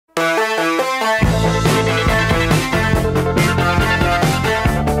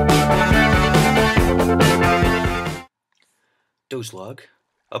Porthos log,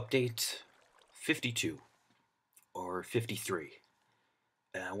 update 52, or 53.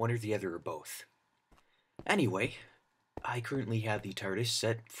 One or the other or both. Anyway, I currently have the TARDIS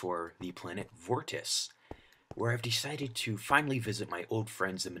set for the planet Vortis, where I've decided to finally visit my old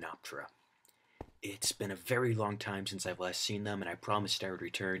friends in Menoptera. It's been a very long time since I've last seen them, and I promised I would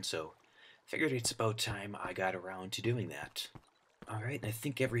return, so figured it's about time I got around to doing that. Alright, I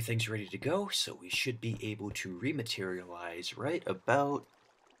think everything's ready to go, so we should be able to rematerialize right about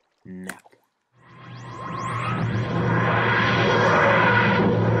now.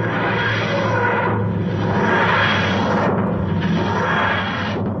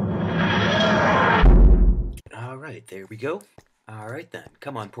 Alright, there we go. Alright then,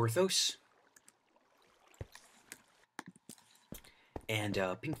 come on Porthos. And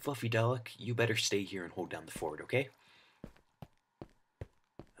Pink Fluffy Dalek, you better stay here and hold down the fort, okay?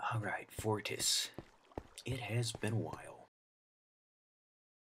 Alright, Vortis. It has been a while.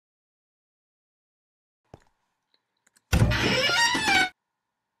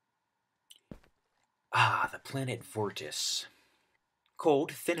 Ah, the planet Vortis.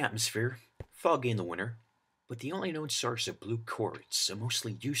 Cold, thin atmosphere, foggy in the winter, but the only known source of blue quartz, a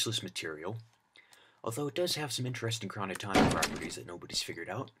mostly useless material, although it does have some interesting chronotonic properties that nobody's figured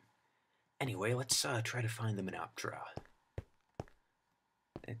out. Anyway, let's try to find the Menoptera.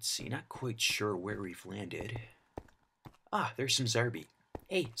 Let's see, not quite sure where we've landed. Ah, there's some Zarbi.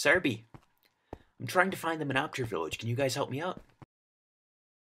 Hey, Zarbi! I'm trying to find the Menoptera village. Can you guys help me out?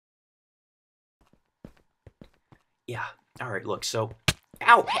 Yeah, alright, look, so...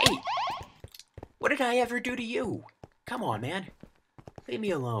 Ow, hey! What did I ever do to you? Come on, man. Leave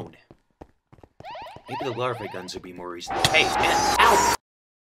me alone. Maybe the larvae guns would be more reasonable. Hey, man! Ow!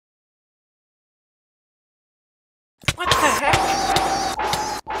 What the heck?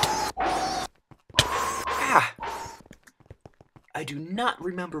 Ah! I do not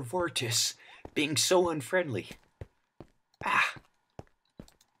remember Vortis being so unfriendly. Ah!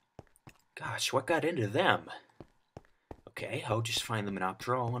 Gosh, what got into them? Okay, I'll just find the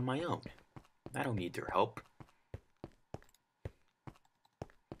Menoptera all on my own. I don't need their help.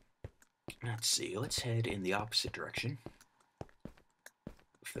 Let's see, let's head in the opposite direction.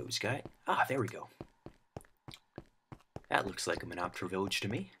 With those guys. Ah, there we go. That looks like a Menoptera village to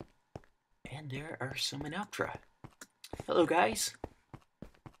me. And there are some Menoptera. Hello, guys.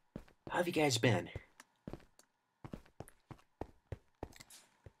 How have you guys been?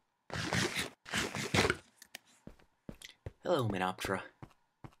 Hello, Menoptera.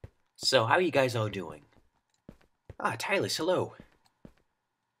 So, how are you guys all doing? Ah, Tylus, hello.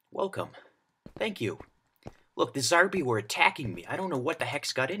 Welcome. Thank you. Look, the Zarbi were attacking me. I don't know what the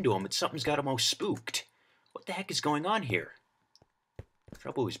heck's got into them, but something's got them all spooked. What the heck is going on here?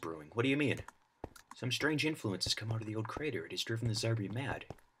 Trouble is brewing. What do you mean? Some strange influence has come out of the old crater. It has driven the Zarbi mad.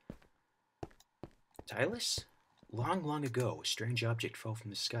 Tylus? Long, long ago, a strange object fell from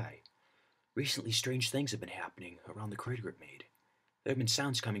the sky. Recently, strange things have been happening around the crater it made. There have been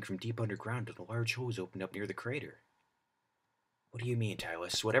sounds coming from deep underground, and a large hole has opened up near the crater. What do you mean,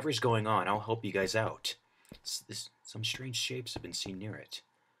 Tylus? Whatever's going on, I'll help you guys out. Some strange shapes have been seen near it.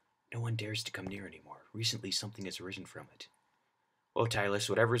 No one dares to come near anymore. Recently, something has arisen from it. Well, Tylus,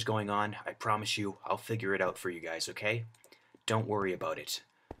 whatever's going on, I promise you, I'll figure it out for you guys, okay? Don't worry about it.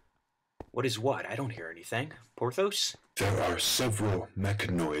 What is what? I don't hear anything. Porthos? There are several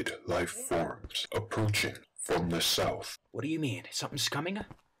mechanoid life forms approaching from the south. What do you mean? Something's coming?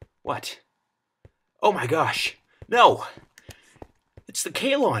 What? Oh my gosh! No! It's the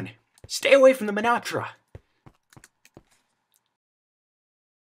Kalon! Stay away from the Menoptera!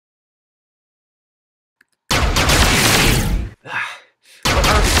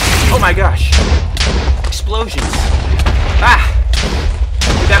 Oh my gosh! Explosions! Ah!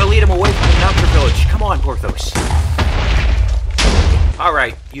 We gotta lead him away from the Menoptera village. Come on, Porthos.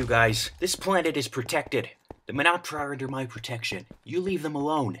 Alright, you guys. This planet is protected. The Menoptera are under my protection. You leave them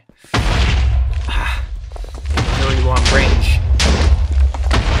alone. Ah, very long range.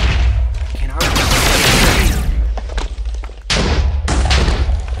 Can hardly see them.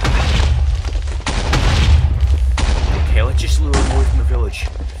 Okay, let's just lure them away from the village.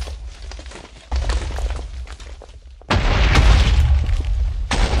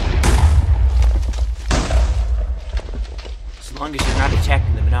 As long as you're not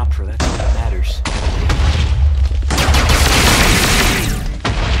attacking the Menoptera, that's all that matters.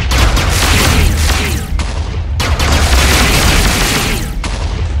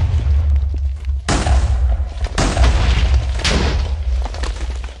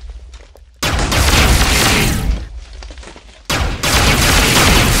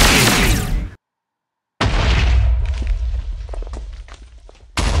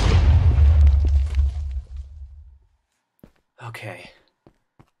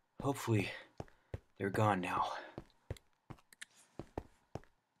 Hopefully, they're gone now.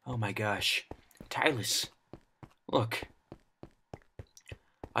 Oh my gosh. Tylus, look.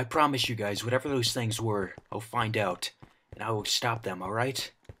 I promise you guys, whatever those things were, I'll find out, and I will stop them,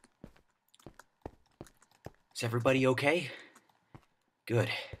 alright? Is everybody okay? Good.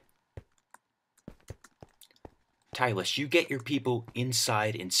 Tylus, you get your people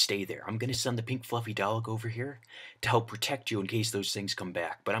inside and stay there. I'm gonna send the pink fluffy Dalek over here to help protect you in case those things come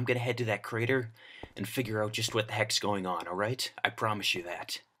back. But I'm gonna head to that crater and figure out just what the heck's going on, alright? I promise you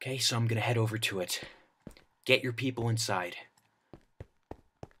that. Okay, so I'm gonna head over to it. Get your people inside.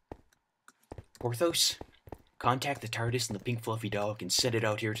 Porthos, contact the TARDIS and the pink fluffy Dalek and send it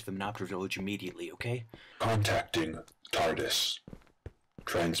out here to the Menoptera village immediately, okay? Contacting TARDIS.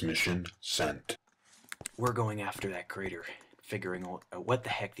 Transmission sent. We're going after that crater, figuring out what the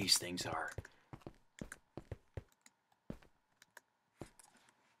heck these things are.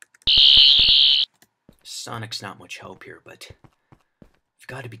 Sonic's not much help here, but I've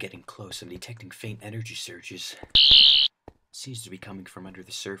got to be getting close. I'm detecting faint energy surges. It seems to be coming from under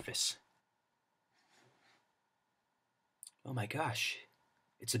the surface. Oh my gosh,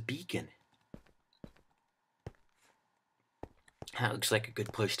 it's a beacon. That looks like a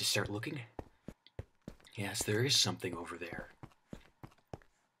good place to start looking. Yes, there is something over there.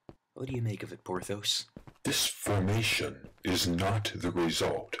 What do you make of it, Porthos? This formation is not the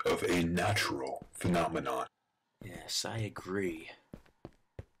result of a natural phenomenon. Yes, I agree.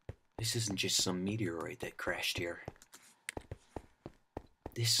 This isn't just some meteorite that crashed here.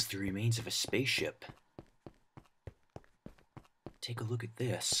 This is the remains of a spaceship. Take a look at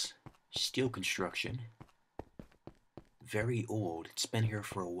this. Steel construction. Very old. It's been here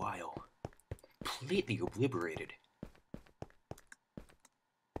for a while. Completely obliterated.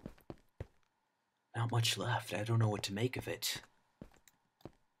 Not much left. I don't know what to make of it.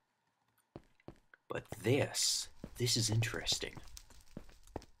 But this is interesting.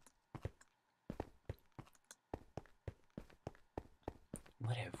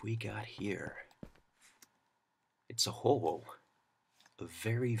 What have we got here? It's a hole. A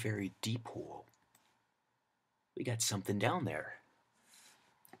very, very deep hole. We got something down there.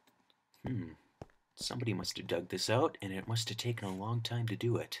 Somebody must have dug this out, and it must have taken a long time to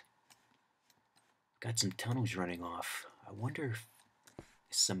do it. Got some tunnels running off. I wonder if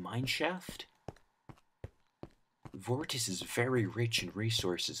it's a mine shaft? Vortis is very rich in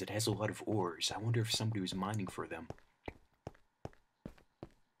resources. It has a lot of ores. I wonder if somebody was mining for them.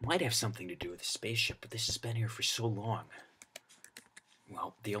 Might have something to do with the spaceship, but this has been here for so long.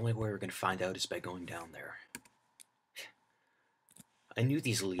 Well, the only way we're going to find out is by going down there. I knew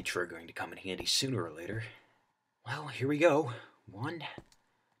these elites were going to come in handy sooner or later. Well, here we go. 1,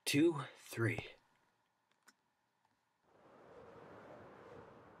 2, 3.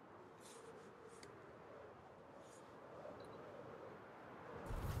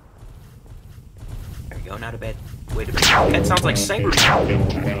 There you go, not a bad way to be. That sounds like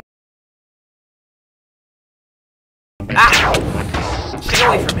Cyberman. Ah! Stay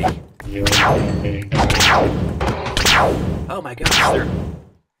away from me. Oh my gosh, they're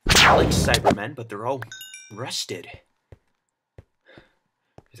not like Cybermen, but they're all rusted.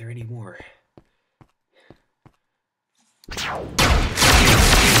 Are there any more? Stay away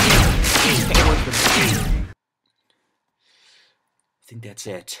from me. I think that's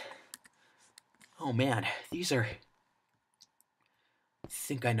it. Oh man, these are... I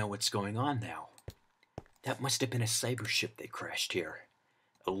think I know what's going on now. That must have been a cyber ship that crashed here.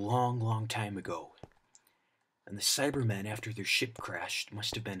 A long, long time ago. And the Cybermen, after their ship crashed,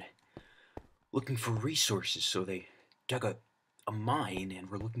 must have been looking for resources, so they dug a mine and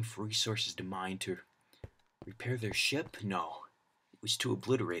were looking for resources to mine to repair their ship? No, it was too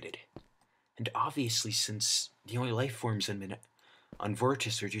obliterated. And obviously, since the only life forms on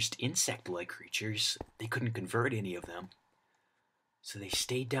Vortis are just insect-like creatures, they couldn't convert any of them. So they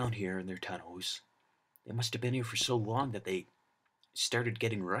stayed down here in their tunnels. They must have been here for so long that they started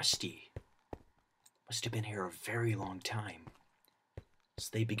getting rusty. Must have been here a very long time. So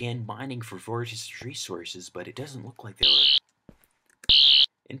they began mining for Vortis' resources, but it doesn't look like they were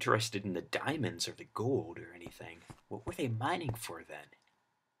interested in the diamonds or the gold or anything. What were they mining for then?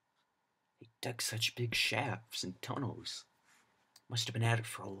 They dug such big shafts and tunnels. Must have been at it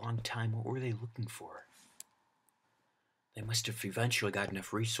for a long time. What were they looking for? They must have eventually got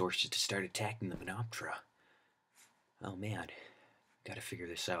enough resources to start attacking the Menoptera. Oh man, gotta figure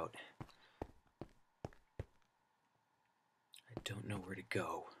this out. I don't know where to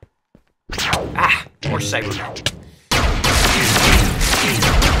go. Ah! More Cybermen!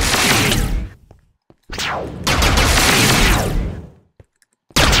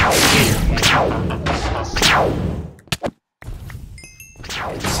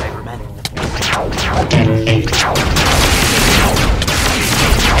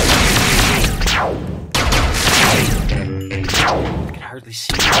 exactly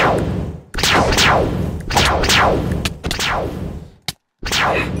see.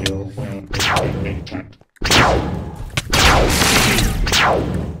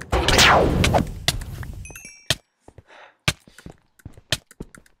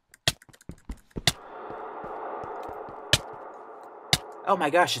 Oh my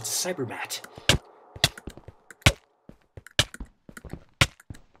gosh, it's a cybermat.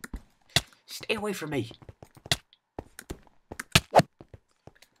 Stay away from me.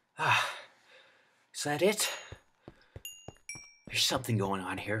 Ah, is that it? There's something going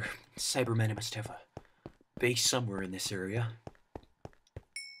on here. Cybermen must have a base somewhere in this area.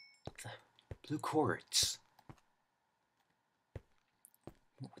 The blue quartz.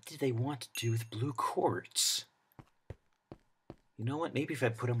 What did they want to do with blue quartz? You know what? Maybe if I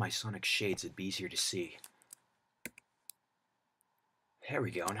put on my sonic shades, it'd be easier to see. There we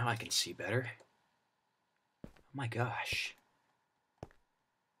go. Now I can see better. Oh my gosh.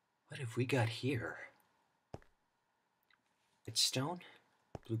 What have we got here? It's stone,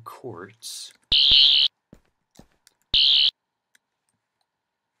 blue quartz.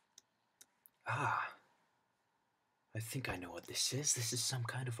 Ah. I think I know what this is. This is some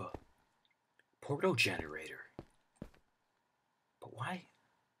kind of a portal generator. But why?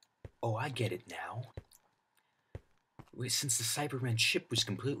 Oh, I get it now. Since the Cybermen ship was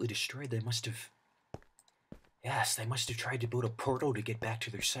completely destroyed, they must have... Yes, they must have tried to build a portal to get back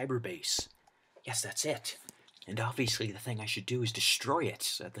to their cyber base. Yes, that's it. And obviously the thing I should do is destroy it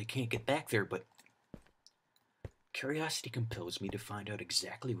so that they can't get back there, but... Curiosity compels me to find out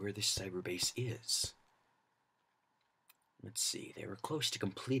exactly where this cyber base is. Let's see, they were close to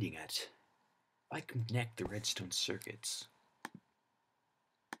completing it. If I connect the redstone circuits,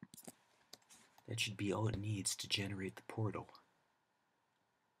 that should be all it needs to generate the portal.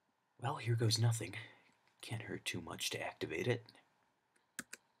 Well, here goes nothing. Can't hurt too much to activate it.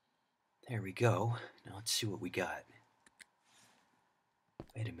 There we go. Now let's see what we got.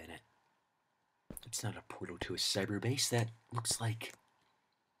 Wait a minute. It's not a portal to a cyber base. That looks like...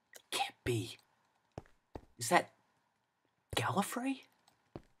 Can't be. Is that Gallifrey?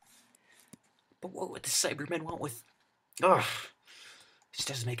 But what would the Cybermen want with... Ugh. This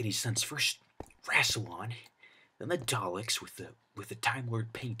doesn't make any sense. First, Rassilon, then the Daleks with the Time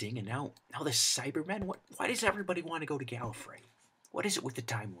Lord painting, and now the Cybermen? Why does everybody want to go to Gallifrey? What is it with the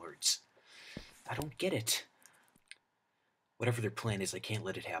Time Lords? I don't get it. Whatever their plan is, I can't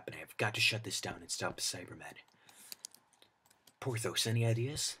let it happen. I've got to shut this down and stop the Cybermen. Porthos, any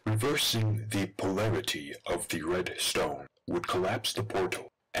ideas? Reversing the polarity of the red stone would collapse the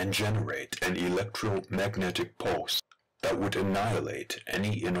portal and generate an electromagnetic pulse that would annihilate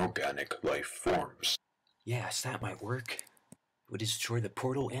any inorganic life forms. Yes, that might work. It would destroy the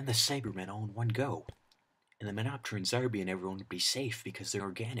portal and the Cybermen all in one go. And the Menoptera and Zarbi and everyone would be safe because they're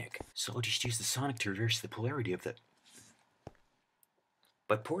organic. So I'll just use the sonic to reverse the polarity of the...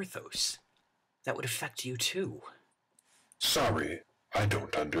 But Porthos, that would affect you too. Sorry, I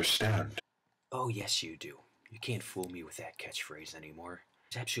don't understand. Oh yes you do. You can't fool me with that catchphrase anymore.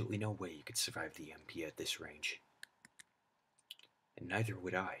 There's absolutely no way you could survive the MP at this range. And neither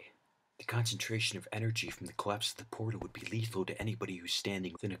would I. The concentration of energy from the collapse of the portal would be lethal to anybody who's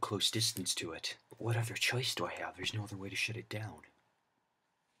standing within a close distance to it. But what other choice do I have? There's no other way to shut it down.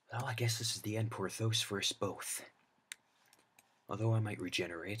 Well, I guess this is the end, Porthos, for us both. Although I might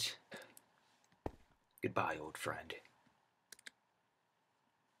regenerate. Goodbye, old friend.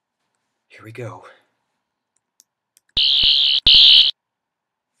 Here we go.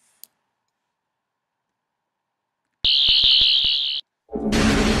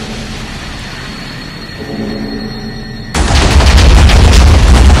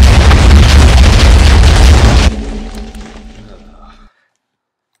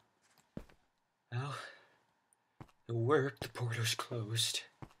 Well, it worked. The portal's closed.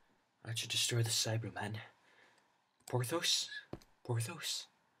 I should destroy the Cybermen. Porthos? Porthos?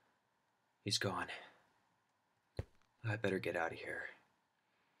 He's gone. I better get out of here.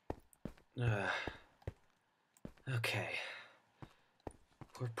 Okay.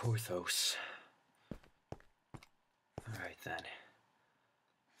 Poor Porthos. Alright then.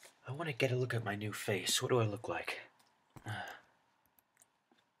 I want to get a look at my new face. What do I look like?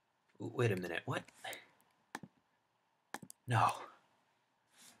 Wait a minute, what? No.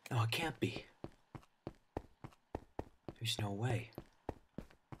 No, it can't be. There's no way.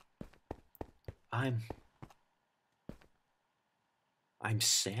 I'm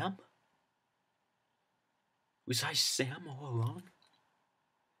Sam? Was I Sam all along?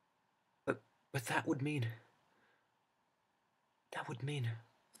 But that would mean... Wait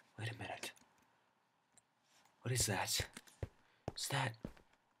a minute. What is that? What's that?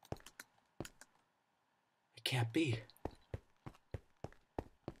 It can't be.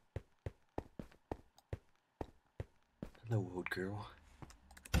 Hello, old girl.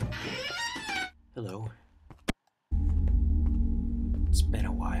 Hello. It's been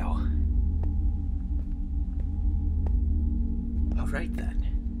a while. Alright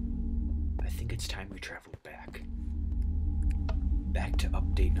then. I think it's time we traveled back. Back to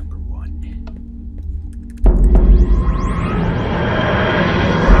update number 1.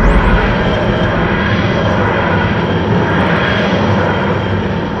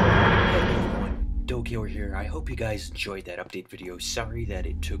 Here. I hope you guys enjoyed that update video. Sorry that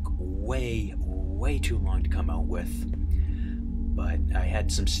it took way too long to come out with, but I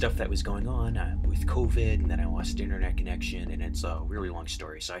had some stuff that was going on with COVID, and then I lost internet connection, and it's a really long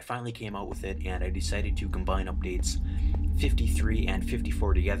story. So I finally came out with it, and I decided to combine updates 53 and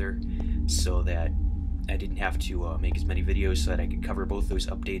 54 together so that I didn't have to make as many videos, so that I could cover both those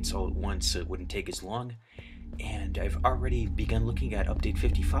updates all at once so it wouldn't take as long. And I've already begun looking at update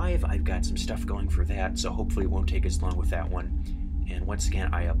 55. I've got some stuff going for that, so hopefully it won't take as long with that one. And once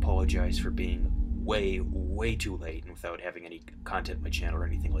again, I apologize for being way too late and without having any content on my channel or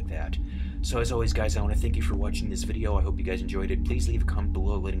anything like that. So as always, guys, I want to thank you for watching this video. I hope you guys enjoyed it. Please leave a comment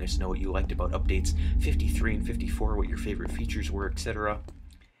below letting us know what you liked about updates 53 and 54, what your favorite features were, etc.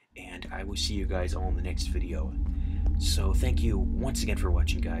 And I will see you guys all in the next video. So thank you once again for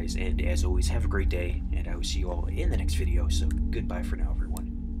watching, guys, and as always, have a great day, and I will see you all in the next video. So goodbye for now, everyone.